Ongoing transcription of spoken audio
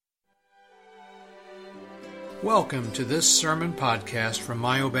Welcome to this sermon podcast from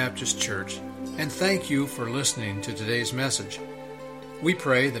Mayo Baptist Church, and thank you for listening to today's message. We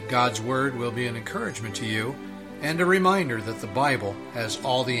pray that God's Word will be an encouragement to you and a reminder that the Bible has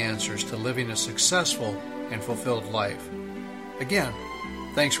all the answers to living a successful and fulfilled life. Again,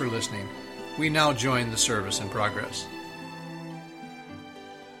 thanks for listening. We now join the service in progress.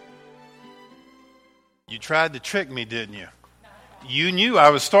 You tried to trick me, didn't you? You knew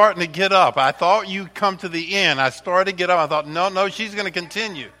I was starting to get up. I thought you'd come to the end. I started to get up. I thought, no, she's going to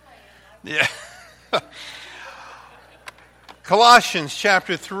continue. Yeah. Colossians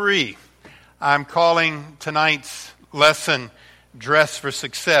chapter 3. I'm calling tonight's lesson Dress for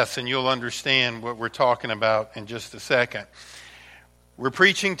Success, and you'll understand what we're talking about in just a second. We're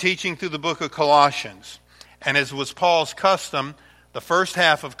teaching through the book of Colossians. And as was Paul's custom, the first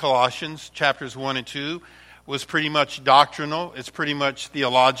half of Colossians, chapters 1 and 2, was pretty much doctrinal. It's pretty much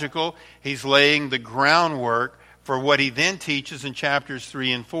theological. He's laying the groundwork for what he then teaches in chapters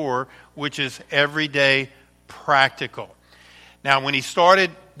 3 and 4, which is everyday practical. Now, when he started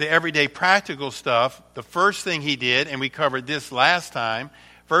the everyday practical stuff, the first thing he did, and we covered this last time,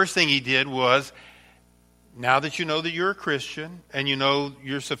 first thing he did was, now that you know that you're a Christian, and you know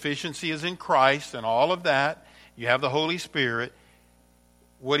your sufficiency is in Christ and all of that, you have the Holy Spirit,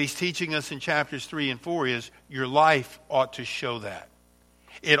 what he's teaching us in chapters 3 and 4 is your life ought to show that.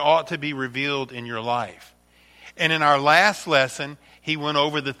 It ought to be revealed in your life. And in our last lesson, he went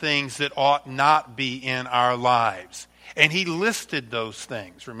over the things that ought not be in our lives. And he listed those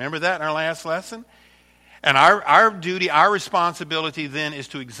things. Remember that in our last lesson? And our duty, our responsibility then is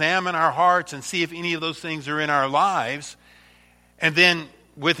to examine our hearts and see if any of those things are in our lives. And then,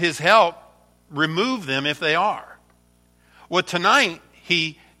 with his help, remove them if they are. Well, tonight,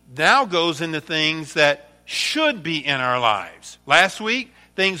 he now goes into things that should be in our lives. Last week,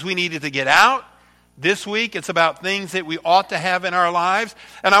 things we needed to get out. This week, it's about things that we ought to have in our lives.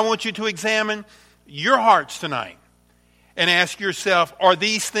 And I want you to examine your hearts tonight and ask yourself, are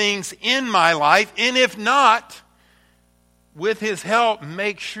these things in my life? And if not, with his help,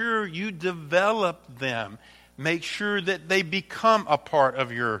 make sure you develop them. Make sure that they become a part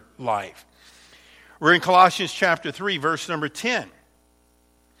of your life. We're in Colossians chapter 3, verse number 10.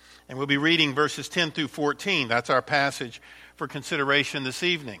 And we'll be reading verses 10 through 14. That's our passage for consideration this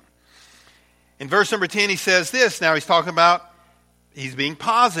evening. In verse number 10, he says this. Now he's talking about, he's being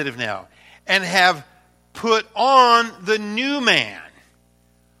positive now. And have put on the new man,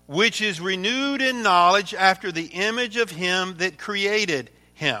 which is renewed in knowledge after the image of him that created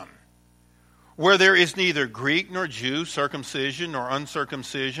him. Where there is neither Greek nor Jew, circumcision nor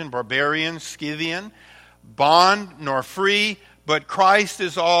uncircumcision, barbarian, Scythian, bond nor free, but Christ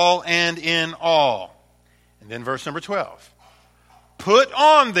is all and in all. And then verse number 12. Put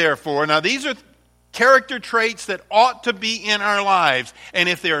on, therefore. Now these are character traits that ought to be in our lives. And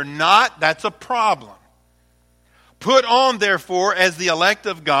if they're not, that's a problem. Put on, therefore, as the elect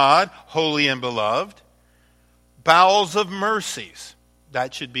of God, holy and beloved, bowels of mercies.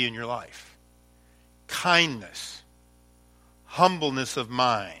 That should be in your life. Kindness, humbleness of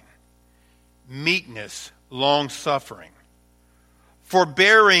mind, meekness, long-suffering,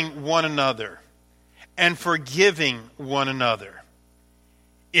 forbearing one another, and forgiving one another.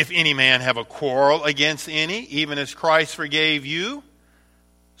 If any man have a quarrel against any, even as Christ forgave you,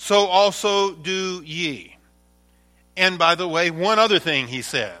 so also do ye. And by the way, one other thing he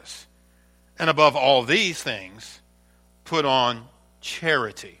says, and above all these things, put on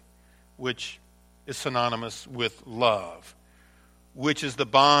charity, which is synonymous with love, which is the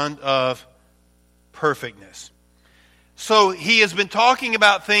bond of perfectness. So he has been talking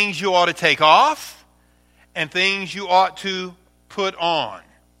about things you ought to take off and things you ought to put on.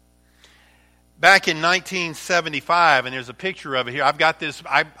 Back in 1975, and there's a picture of it here. I've got this,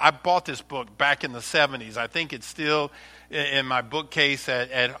 I bought this book back in the 70s. I think it's still in my bookcase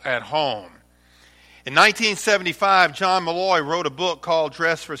at home. In 1975, John Malloy wrote a book called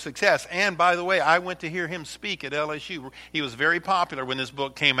Dress for Success. And by the way, I went to hear him speak at LSU. He was very popular when this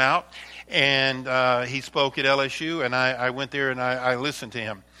book came out. And he spoke at LSU, and I went there and I listened to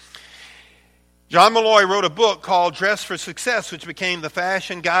him. John Malloy wrote a book called Dress for Success, which became the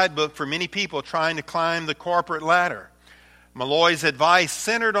fashion guidebook for many people trying to climb the corporate ladder. Malloy's advice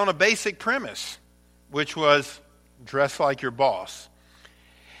centered on a basic premise, which was dress like your boss.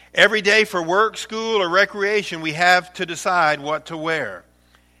 Every day for work, school, or recreation, we have to decide what to wear.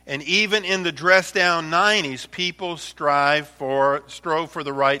 And even in the dress-down 90s, people strove for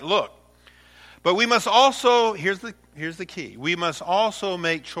the right look. But we must also, here's the key, we must also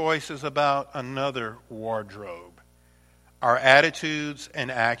make choices about another wardrobe, our attitudes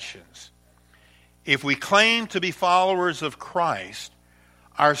and actions. If we claim to be followers of Christ,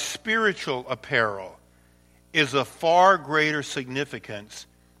 our spiritual apparel is of far greater significance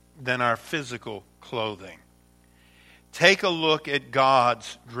than our physical clothing. Take a look at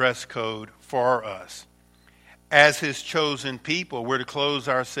God's dress code for us. As His chosen people, we're to clothe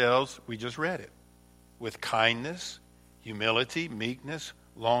ourselves, we just read it, with kindness, humility, meekness,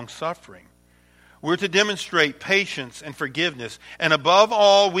 long-suffering. We're to demonstrate patience and forgiveness. And above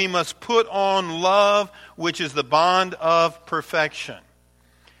all, we must put on love, which is the bond of perfection.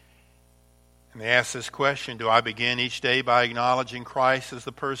 And they ask this question, do I begin each day by acknowledging Christ as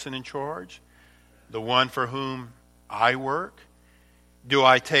the person in charge, the one for whom I work? Do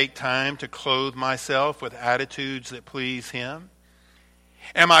I take time to clothe myself with attitudes that please Him?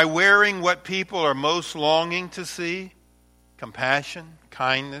 Am I wearing what people are most longing to see? Compassion,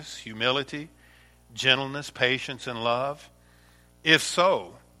 kindness, humility, gentleness, patience, and love? If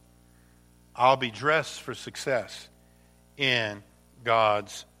so, I'll be dressed for success in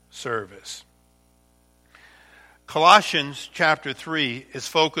God's service. Colossians chapter 3 is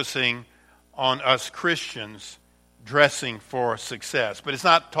focusing on us Christians dressing for success. But it's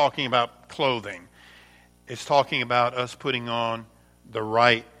not talking about clothing. It's talking about us putting on the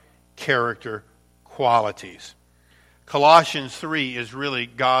right character qualities. Colossians 3 is really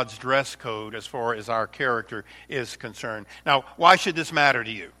God's dress code as far as our character is concerned. Now, why should this matter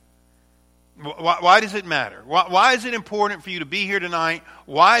to you? Why does it matter? Why is it important for you to be here tonight?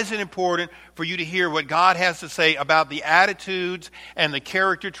 Why is it important for you to hear what God has to say about the attitudes and the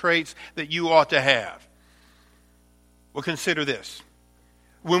character traits that you ought to have? Well, consider this.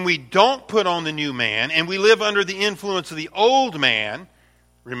 When we don't put on the new man and we live under the influence of the old man,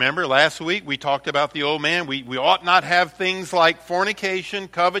 remember last week we talked about the old man. We ought not have things like fornication,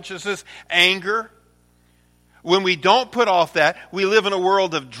 covetousness, anger. When we don't put off that, we live in a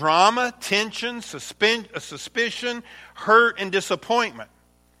world of drama, tension, suspicion, hurt, and disappointment.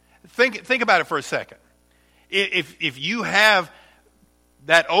 Think about it for a second. If you have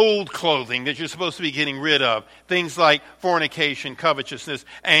that old clothing that you're supposed to be getting rid of, things like fornication, covetousness,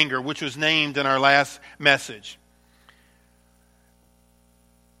 anger, which was named in our last message.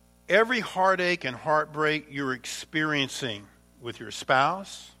 Every heartache and heartbreak you're experiencing with your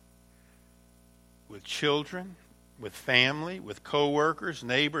spouse, with children, with family, with coworkers,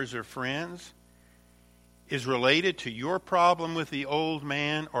 neighbors, or friends, is related to your problem with the old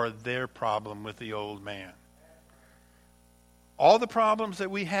man or their problem with the old man. All the problems that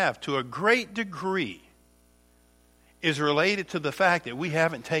we have, to a great degree, is related to the fact that we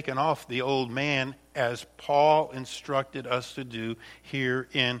haven't taken off the old man as Paul instructed us to do here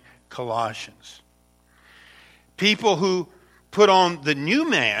in Colossians. People who put on the new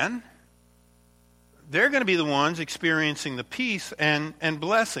man, they're going to be the ones experiencing the peace and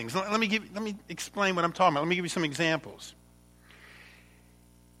blessings. Let me explain what I'm talking about. Let me give you some examples.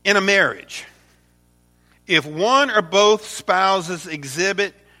 In a marriage, if one or both spouses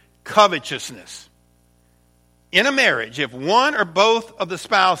exhibit covetousness, in a marriage, if one or both of the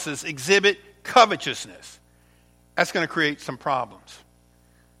spouses exhibit covetousness, that's going to create some problems.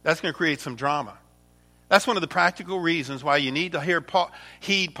 That's going to create some drama. That's one of the practical reasons why you need to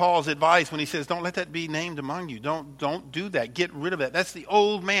heed Paul's advice when he says, don't let that be named among you. Don't do that. Get rid of that. That's the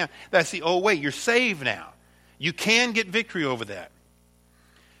old man. That's the old way. You're saved now. You can get victory over that.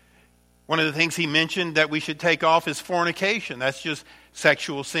 One of the things he mentioned that we should take off is fornication. That's just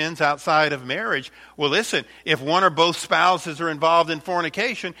sexual sins outside of marriage. Well, listen, if one or both spouses are involved in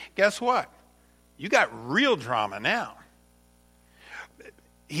fornication, guess what? You got real drama now.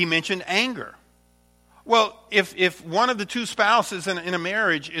 He mentioned anger. Well, if one of the two spouses in a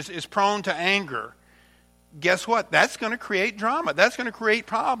marriage is prone to anger, guess what? That's going to create drama. That's going to create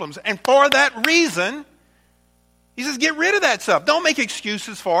problems. And for that reason, he says, get rid of that stuff. Don't make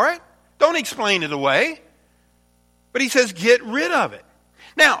excuses for it. Don't explain it away. But he says, get rid of it.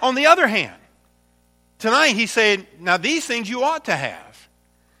 Now, on the other hand, tonight he said, now these things you ought to have.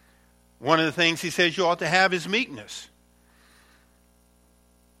 One of the things he says you ought to have is meekness.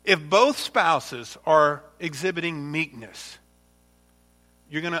 If both spouses are exhibiting meekness,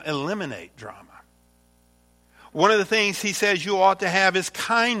 you're going to eliminate drama. One of the things he says you ought to have is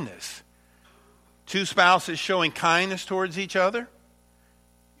kindness. Two spouses showing kindness towards each other,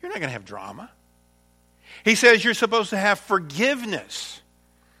 you're not going to have drama. He says you're supposed to have forgiveness.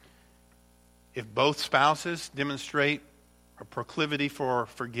 If both spouses demonstrate a proclivity for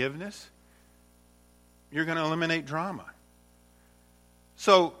forgiveness, you're going to eliminate drama.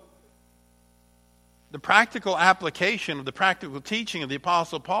 So, the practical application of the practical teaching of the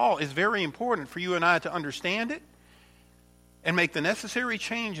Apostle Paul is very important for you and I to understand it and make the necessary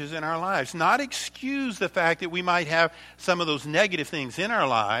changes in our lives. Not excuse the fact that we might have some of those negative things in our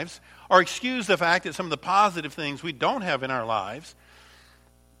lives, or excuse the fact that some of the positive things we don't have in our lives.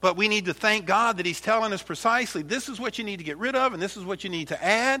 But we need to thank God that He's telling us precisely, this is what you need to get rid of, and this is what you need to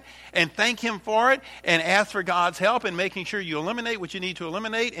add, and thank Him for it, and ask for God's help in making sure you eliminate what you need to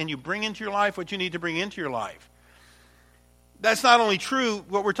eliminate, and you bring into your life what you need to bring into your life. That's not only true,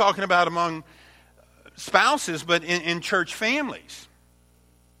 what we're talking about among spouses, but in church families.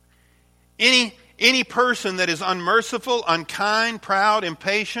 Any person that is unmerciful, unkind, proud,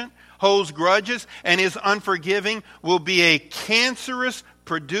 impatient, holds grudges, and is unforgiving will be a cancerous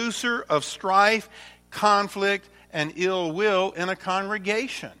producer of strife, conflict, and ill will in a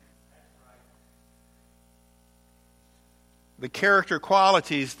congregation. The character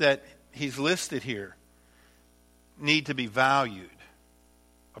qualities that he's listed here need to be valued,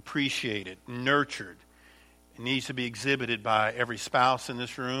 appreciated, nurtured. It needs to be exhibited by every spouse in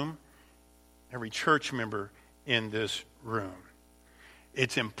this room, every church member in this room.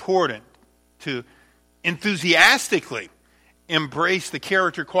 It's important to enthusiastically embrace the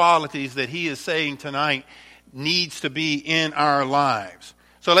character qualities that he is saying tonight needs to be in our lives.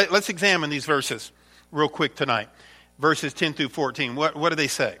 So let's examine these verses real quick tonight. Verses 10 through 14. What do they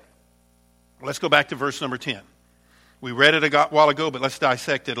say? Let's go back to verse number 10. We read it a while ago, but let's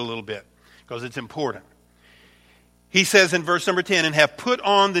dissect it a little bit because it's important. He says in verse number 10, and have put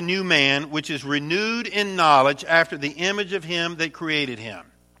on the new man, which is renewed in knowledge after the image of him that created him.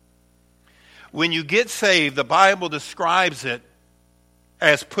 When you get saved, the Bible describes it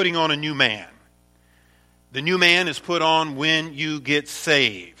as putting on a new man. The new man is put on when you get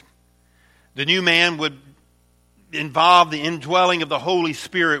saved. The new man would involve the indwelling of the Holy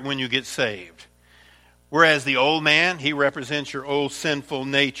Spirit when you get saved. Whereas the old man, he represents your old sinful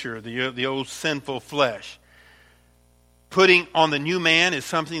nature, the old sinful flesh. Putting on the new man is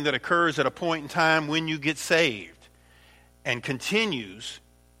something that occurs at a point in time when you get saved and continues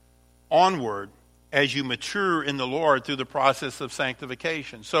onward as you mature in the Lord through the process of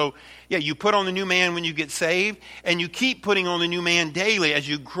sanctification. So, you put on the new man when you get saved, and you keep putting on the new man daily as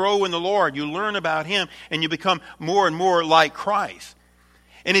you grow in the Lord. You learn about Him, and you become more and more like Christ.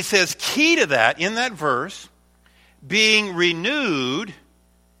 And it says, key to that, in that verse, being renewed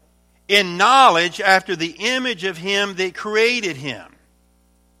in knowledge after the image of Him that created him.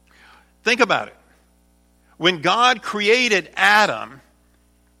 Think about it. When God created Adam,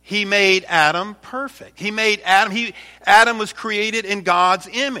 He made Adam perfect. He made Adam was created in God's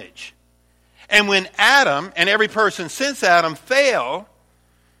image. And when Adam, and every person since Adam, fell,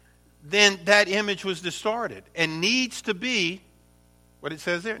 then that image was distorted and needs to be, what it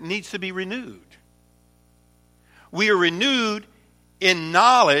says there, needs to be renewed. We are renewed in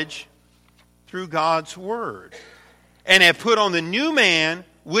knowledge through God's Word, and have put on the new man,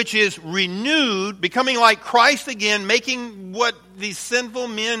 which is renewed, becoming like Christ again, making what these sinful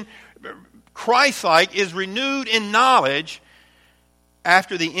men Christ-like, is renewed in knowledge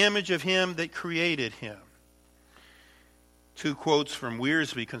after the image of Him that created him. Two quotes from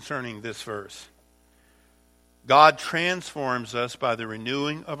Wiersbe concerning this verse. God transforms us by the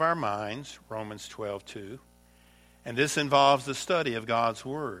renewing of our minds, Romans 12:2, and this involves the study of God's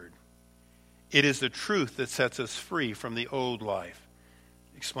Word. It is the truth that sets us free from the old life,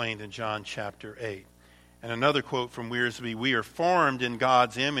 explained in John chapter 8. And another quote from Wiersbe, we are formed in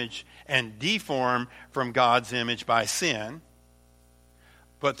God's image and deformed from God's image by sin,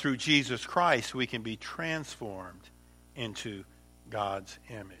 but through Jesus Christ we can be transformed into God's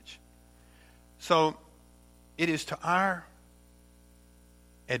image. So it is to our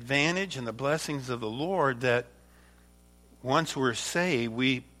advantage and the blessings of the Lord that once we're saved,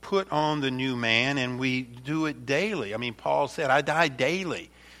 we put on the new man, and we do it daily. I mean, Paul said, I die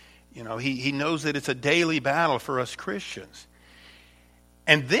daily. He knows that it's a daily battle for us Christians.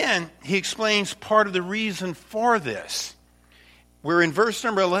 And then he explains part of the reason for this. Where in verse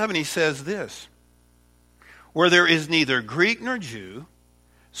number 11 he says this, where there is neither Greek nor Jew,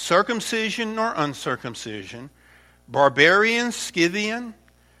 circumcision nor uncircumcision, barbarian, Scythian,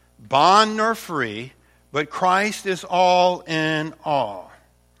 bond nor free, but Christ is all in all.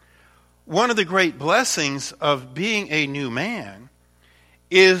 One of the great blessings of being a new man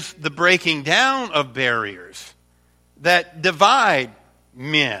is the breaking down of barriers that divide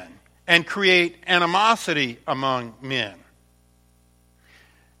men and create animosity among men.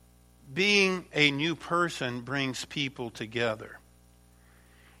 Being a new person brings people together.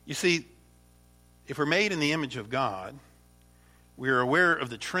 You see, if we're made in the image of God, we are aware of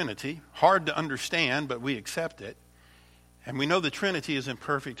the Trinity, hard to understand, but we accept it. And we know the Trinity is in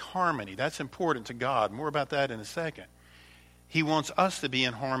perfect harmony. That's important to God. More about that in a second. He wants us to be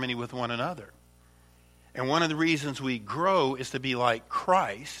in harmony with one another. And one of the reasons we grow is to be like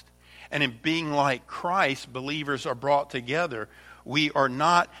Christ. And in being like Christ, believers are brought together. We are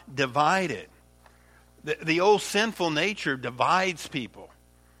not divided. The old sinful nature divides people.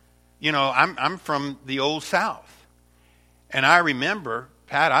 You know, I'm from the old South. And I remember,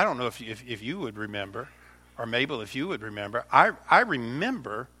 Pat, I don't know if you would remember, or Mabel, if you would remember, I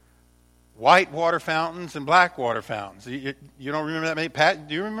remember white water fountains and black water fountains. You don't remember that? Pat,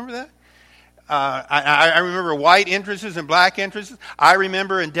 do you remember that? I remember white entrances and black entrances. I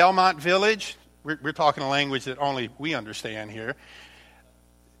remember in Delmont Village, we're talking a language that only we understand here,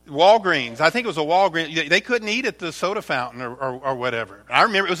 Walgreens, I think it was a Walgreens, they couldn't eat at the soda fountain or whatever. I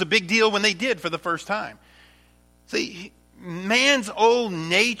remember it was a big deal when they did for the first time. See, man's old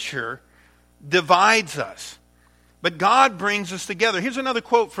nature divides us. But God brings us together. Here's another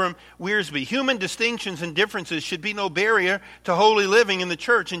quote from Wiersbe. Human distinctions and differences should be no barrier to holy living in the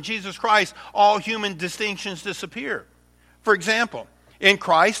church. In Jesus Christ, all human distinctions disappear. For example, in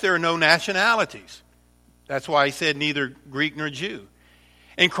Christ there are no nationalities. That's why he said neither Greek nor Jew.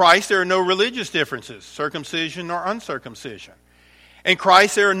 In Christ there are no religious differences, circumcision nor uncircumcision. In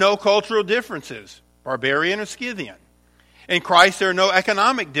Christ there are no cultural differences, barbarian or Scythian. In Christ there are no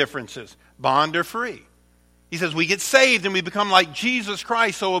economic differences, bond or free. He says we get saved and we become like Jesus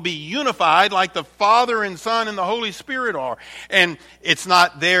Christ, so we'll be unified like the Father and Son and the Holy Spirit are. And it's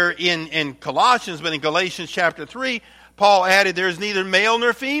not there in Colossians, but in Galatians chapter 3, Paul added there is neither male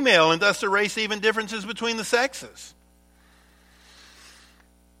nor female, and thus erase even differences between the sexes.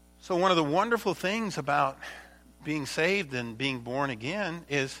 So one of the wonderful things about being saved and being born again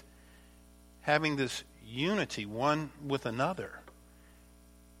is having this unity one with another.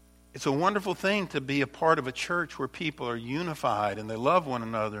 It's a wonderful thing to be a part of a church where people are unified and they love one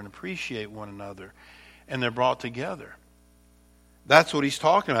another and appreciate one another and they're brought together. That's what he's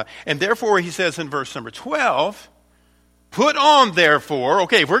talking about. And therefore, he says in verse number 12, put on therefore,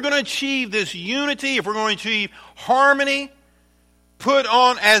 okay, if we're going to achieve this unity, if we're going to achieve harmony, put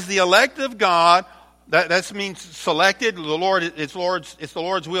on as the elect of God, that means selected. It's the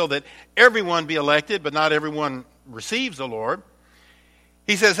Lord's will that everyone be elected, but not everyone receives the Lord.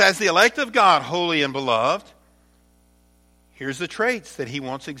 He says, as the elect of God, holy and beloved, here's the traits that he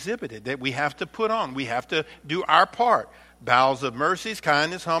wants exhibited, that we have to put on. We have to do our part. Bowels of mercies,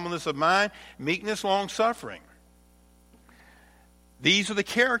 kindness, humbleness of mind, meekness, long-suffering. These are the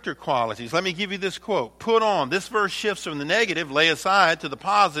character qualities. Let me give you this quote. Put on. This verse shifts from the negative, lay aside, to the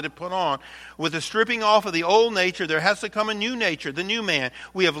positive, put on. With the stripping off of the old nature, there has to come a new nature, the new man.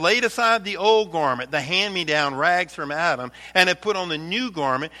 We have laid aside the old garment, the hand-me-down rags from Adam, and have put on the new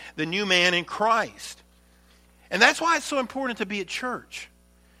garment, the new man in Christ. And that's why it's so important to be at church.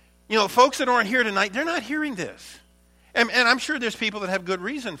 You know, folks that aren't here tonight, they're not hearing this. And I'm sure there's people that have good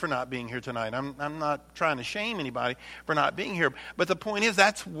reason for not being here tonight. I'm not trying to shame anybody for not being here. But the point is,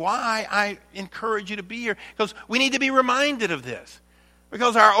 that's why I encourage you to be here. Because we need to be reminded of this.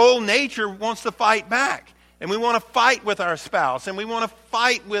 Because our old nature wants to fight back. And we want to fight with our spouse. And we want to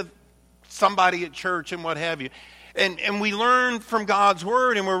fight with somebody at church and what have you. And we learn from God's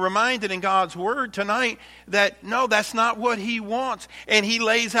Word, and we're reminded in God's Word tonight that, no, that's not what He wants. And He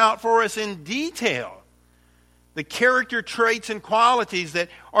lays out for us in detail the character traits and qualities that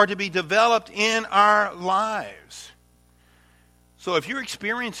are to be developed in our lives. So if you're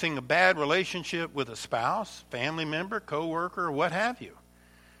experiencing a bad relationship with a spouse, family member, co-worker, or what have you,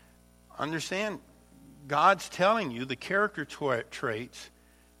 understand God's telling you the character traits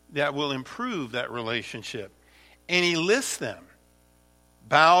that will improve that relationship. And He lists them.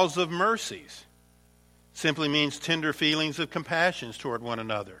 Bowels of mercies simply means tender feelings of compassion toward one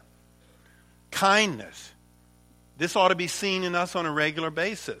another. Kindness. This ought to be seen in us on a regular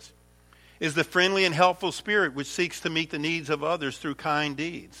basis. Is the friendly and helpful spirit which seeks to meet the needs of others through kind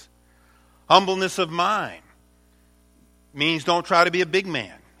deeds. Humbleness of mind means don't try to be a big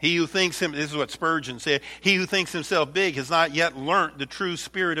man. He who thinks this is what Spurgeon said, he who thinks himself big has not yet learnt the true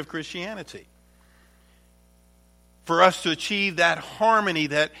spirit of Christianity. For us to achieve that harmony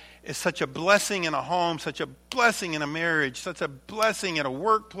that is such a blessing in a home, such a blessing in a marriage, such a blessing in a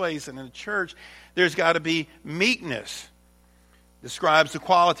workplace and in a church, there's got to be meekness. Describes the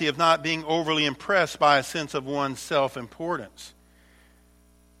quality of not being overly impressed by a sense of one's self-importance.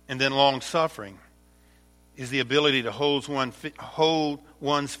 And then long-suffering is the ability to hold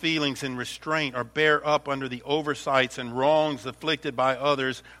one's feelings in restraint or bear up under the oversights and wrongs afflicted by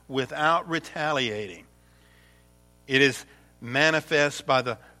others without retaliating. It is manifest by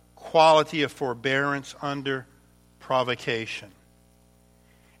the quality of forbearance under provocation.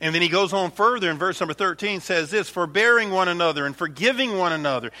 And then he goes on further in verse number 13, says this, forbearing one another and forgiving one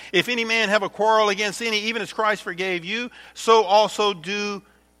another. If any man have a quarrel against any, even as Christ forgave you, so also do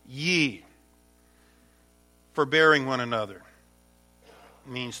ye. Forbearing one another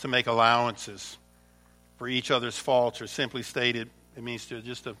means to make allowances for each other's faults, or simply stated, it means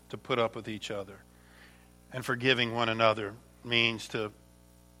to put up with each other. And forgiving one another means to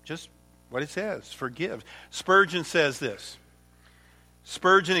just what it says, forgive. Spurgeon says this.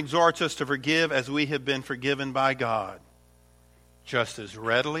 Spurgeon exhorts us to forgive as we have been forgiven by God, just as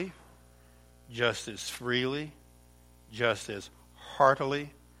readily, just as freely, just as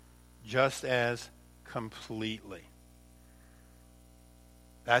heartily, just as completely.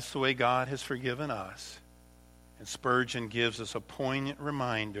 That's the way God has forgiven us. And Spurgeon gives us a poignant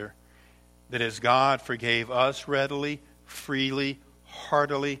reminder that as God forgave us readily, freely,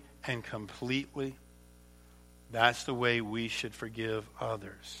 heartily, and completely, that's the way we should forgive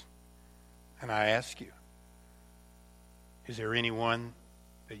others. And I ask you, is there anyone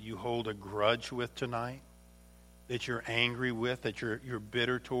that you hold a grudge with tonight? That you're angry with, that you're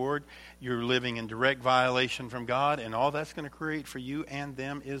bitter toward? You're living in direct violation from God, and all that's going to create for you and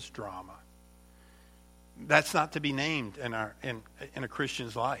them is drama. That's not to be named in a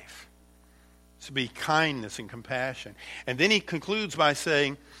Christian's life. It's to be kindness and compassion. And then he concludes by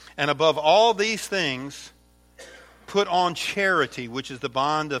saying, and above all these things, put on charity, which is the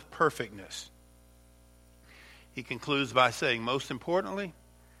bond of perfectness. He concludes by saying, most importantly,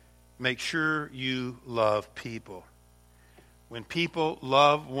 make sure you love people. When people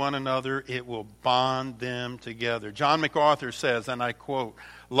love one another, it will bond them together. John MacArthur says, and I quote,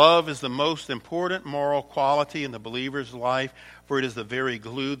 love is the most important moral quality in the believer's life, for it is the very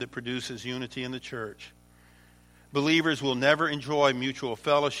glue that produces unity in the church. Believers will never enjoy mutual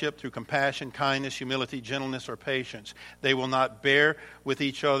fellowship through compassion, kindness, humility, gentleness, or patience. They will not bear with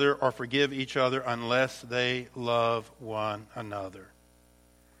each other or forgive each other unless they love one another.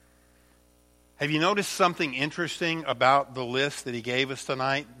 Have you noticed something interesting about the list that he gave us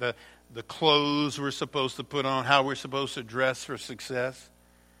tonight? The clothes we're supposed to put on, how we're supposed to dress for success?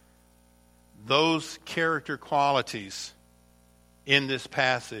 Those character qualities in this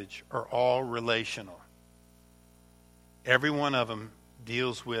passage are all relational. Every one of them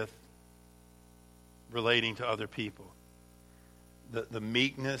deals with relating to other people. The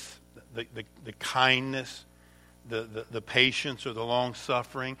meekness, the kindness, the patience or the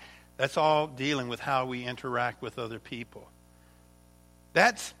long-suffering, that's all dealing with how we interact with other people.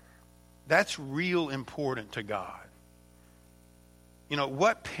 That's real important to God. You know,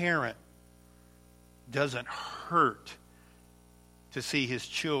 what parent doesn't hurt to see his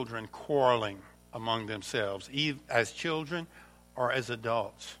children quarreling among themselves, as children or as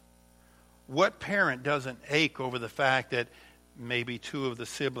adults? What parent doesn't ache over the fact that maybe two of the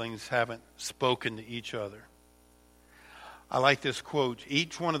siblings haven't spoken to each other? I like this quote.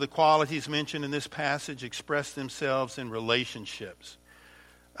 Each one of the qualities mentioned in this passage express themselves in relationships.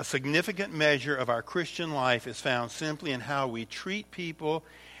 A significant measure of our Christian life is found simply in how we treat people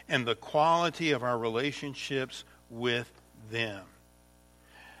and the quality of our relationships with them.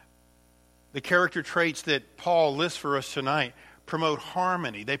 The character traits that Paul lists for us tonight promote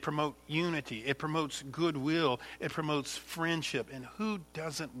harmony. They promote unity. It promotes goodwill. It promotes friendship. And who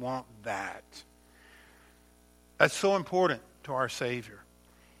doesn't want that? That's so important to our Savior.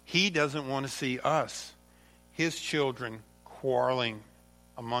 He doesn't want to see us, his children, quarreling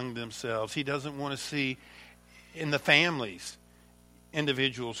among themselves. He doesn't want to see in the families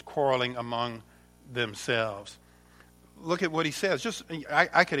individuals quarreling among themselves. Look at what he says.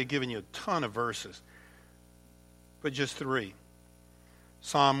 I could have given you a ton of verses, but just 3.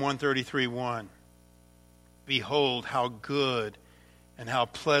 Psalm 133:1. Behold, how good and how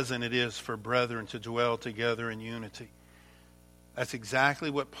pleasant it is for brethren to dwell together in unity. That's exactly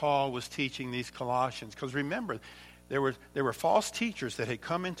what Paul was teaching these Colossians. Because remember, there were false teachers that had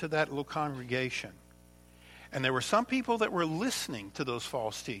come into that little congregation. And there were some people that were listening to those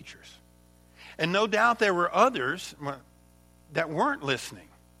false teachers. And no doubt there were others that weren't listening.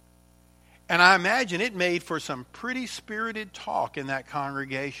 And I imagine it made for some pretty spirited talk in that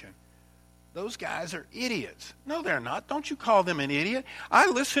congregation. Those guys are idiots. No, they're not. Don't you call them an idiot. I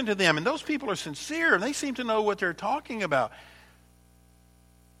listen to them, and those people are sincere, and they seem to know what they're talking about.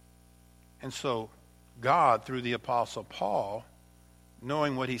 And so God, through the Apostle Paul,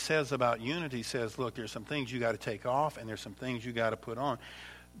 knowing what he says about unity, says, look, there's some things you got to take off, and there's some things you got to put on.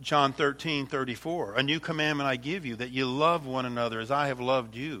 John 13:34, a new commandment I give you, that you love one another as I have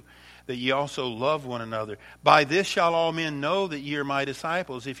loved you, that ye also love one another. By this shall all men know that ye are my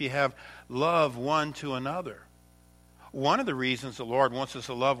disciples, if ye have love one to another. one of the reasons the Lord wants us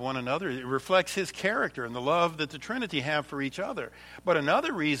to love one another, it reflects his character and the love that the Trinity have for each other. But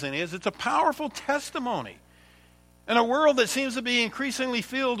another reason is it's a powerful testimony. In a world that seems to be increasingly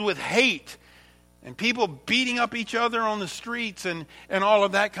filled with hate and people beating up each other on the streets and all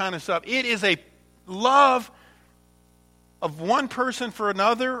of that kind of stuff, it is a love of one person for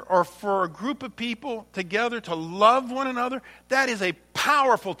another or for a group of people together to love one another. That is a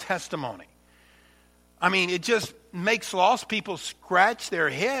powerful testimony. I mean, it just makes lost people scratch their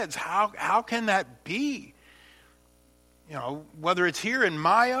heads. How can that be? You know, whether it's here in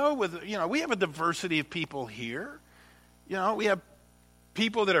Mayo, we have a diversity of people here. You know, we have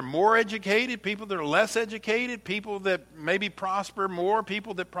people that are more educated, people that are less educated, people that maybe prosper more,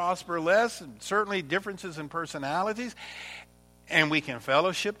 people that prosper less, and certainly differences in personalities. And we can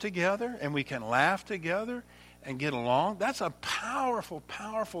fellowship together, and we can laugh together and get along. That's a powerful,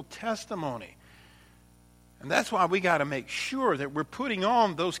 powerful testimony. And that's why we got to make sure that we're putting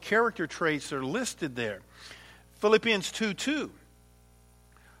on those character traits that are listed there. Philippians 2:2.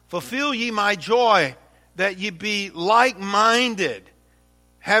 Fulfill ye my joy, that ye be like-minded,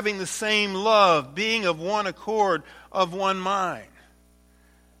 having the same love, being of one accord, of one mind.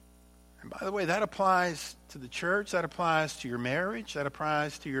 And by the way, that applies to the church, that applies to your marriage, that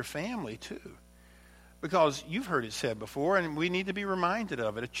applies to your family too. Because you've heard it said before, and we need to be reminded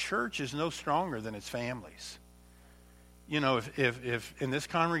of it, a church is no stronger than its families. You know, if in this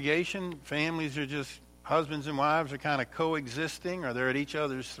congregation, families are just, husbands and wives are kind of coexisting, or they're at each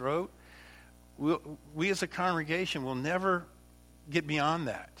other's throat, we as a congregation will never get beyond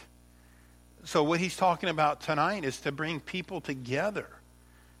that. So what he's talking about tonight is to bring people together,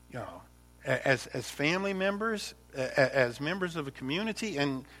 you know, as family members, as members of a community,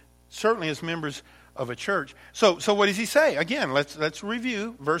 and certainly as members of a church. So what does he say? Again, let's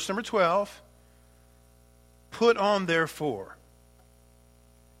review verse number 12. Put on, therefore,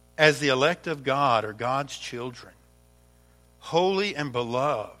 as the elect of God, or God's children, holy and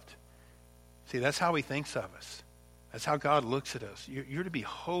beloved. See, that's how he thinks of us. That's how God looks at us. You're to be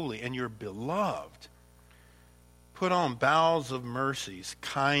holy and you're beloved. Put on bowels of mercies,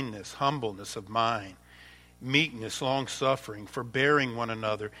 kindness, humbleness of mind, meekness, long-suffering, forbearing one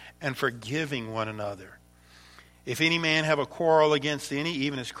another, and forgiving one another. If any man have a quarrel against any,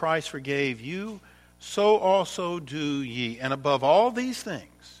 even as Christ forgave you, so also do ye. And above all these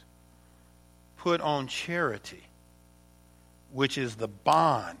things, put on charity, which is the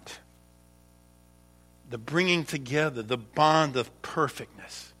bond, the bringing together, the bond of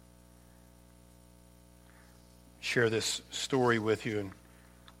perfectness. Share this story with you, and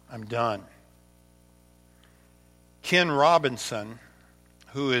I'm done. Ken Robinson,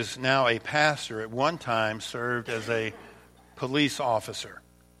 who is now a pastor, at one time served as a police officer.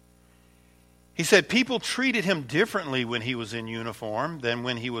 He said people treated him differently when he was in uniform than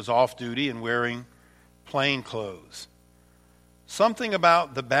when he was off duty and wearing plain clothes. Something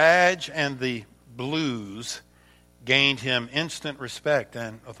about the badge and the blues gained him instant respect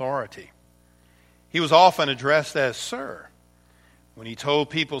and authority. He was often addressed as sir. When he told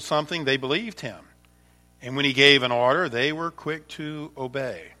people something, they believed him. And when he gave an order, they were quick to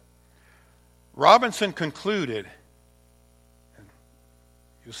obey. Robinson concluded, and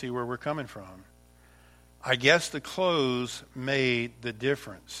you'll see where we're coming from, I guess the clothes made the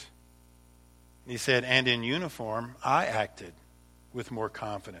difference. He said, and in uniform, I acted with more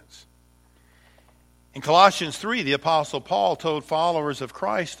confidence. In Colossians 3, the Apostle Paul told followers of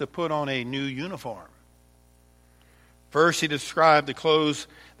Christ to put on a new uniform. First, he described the clothes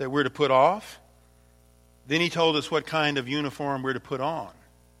that we're to put off. Then he told us what kind of uniform we're to put on.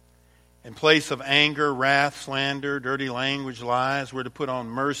 In place of anger, wrath, slander, dirty language, lies, we're to put on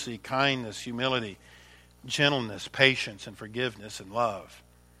mercy, kindness, humility, gentleness, patience, and forgiveness and love.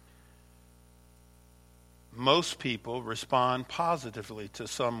 Most people respond positively to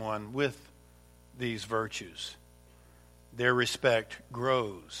someone with these virtues. Their respect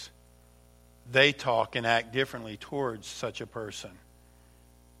grows. They talk and act differently towards such a person.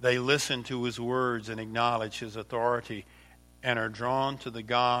 They listen to his words and acknowledge his authority and are drawn to the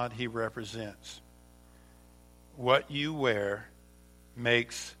God he represents. What you wear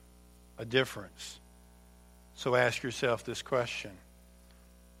makes a difference. So ask yourself this question.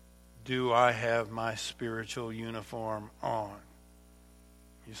 Do I have my spiritual uniform on?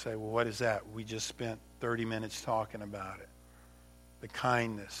 You say, well, what is that? We just spent 30 minutes talking about it. The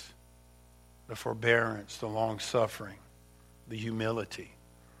kindness, the forbearance, the long-suffering, the humility.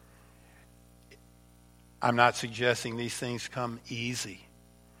 I'm not suggesting these things come easy,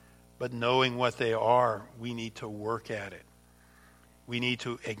 but knowing what they are, we need to work at it. We need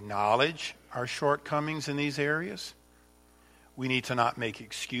to acknowledge our shortcomings in these areas. We need to not make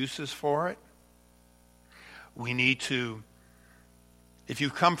excuses for it. We need to, if you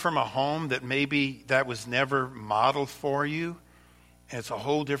come from a home that maybe that was never modeled for you, and it's a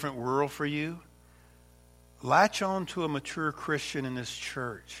whole different world for you, latch on to a mature Christian in this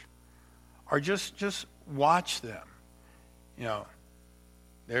church. Or just watch them. You know,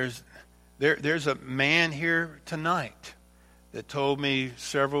 there's a man here tonight that told me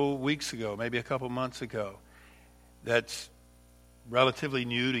several weeks ago, maybe a couple months ago, that's relatively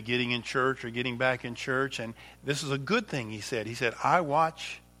new to getting in church or getting back in church. And this is a good thing, he said. He said, I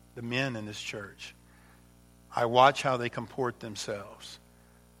watch the men in this church. I watch how they comport themselves.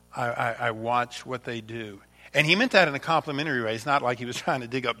 I watch what they do. And he meant that in a complimentary way. It's not like he was trying to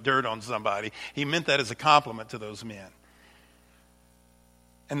dig up dirt on somebody. He meant that as a compliment to those men.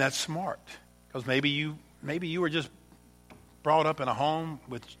 And that's smart. Because maybe you were just brought up in a home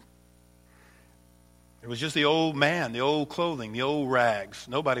with, it was just the old man, the old clothing, the old rags.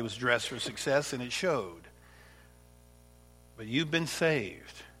 Nobody was dressed for success, and it showed. But you've been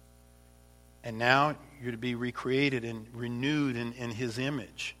saved. And now you're to be recreated and renewed in his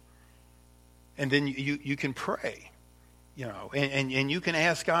image. And then you can pray, you know, and you can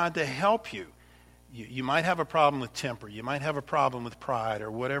ask God to help you. You might have a problem with temper. You might have a problem with pride or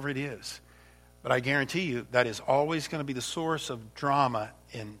whatever it is. But I guarantee you that is always going to be the source of drama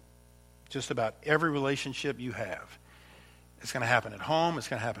in just about every relationship you have. It's going to happen at home. It's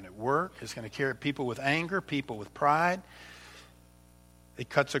going to happen at work. It's going to carry people with anger, people with pride. It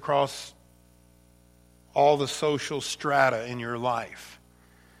cuts across all the social strata in your life.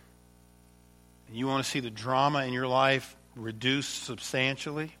 And you want to see the drama in your life reduced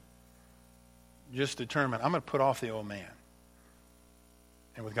substantially? Just determine, I'm going to put off the old man.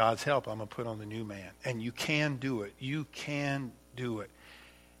 And with God's help, I'm going to put on the new man. And you can do it. You can do it.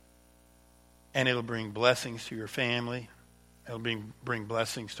 And it'll bring blessings to your family. It'll bring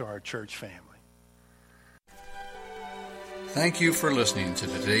blessings to our church family. Thank you for listening to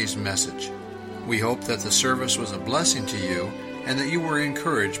today's message. We hope that the service was a blessing to you and that you were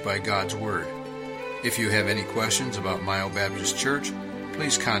encouraged by God's Word. If you have any questions about Myo Baptist Church,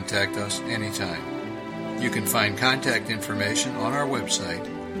 please contact us anytime. You can find contact information on our website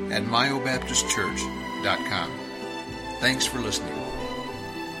at myobaptistchurch.com. Thanks for listening.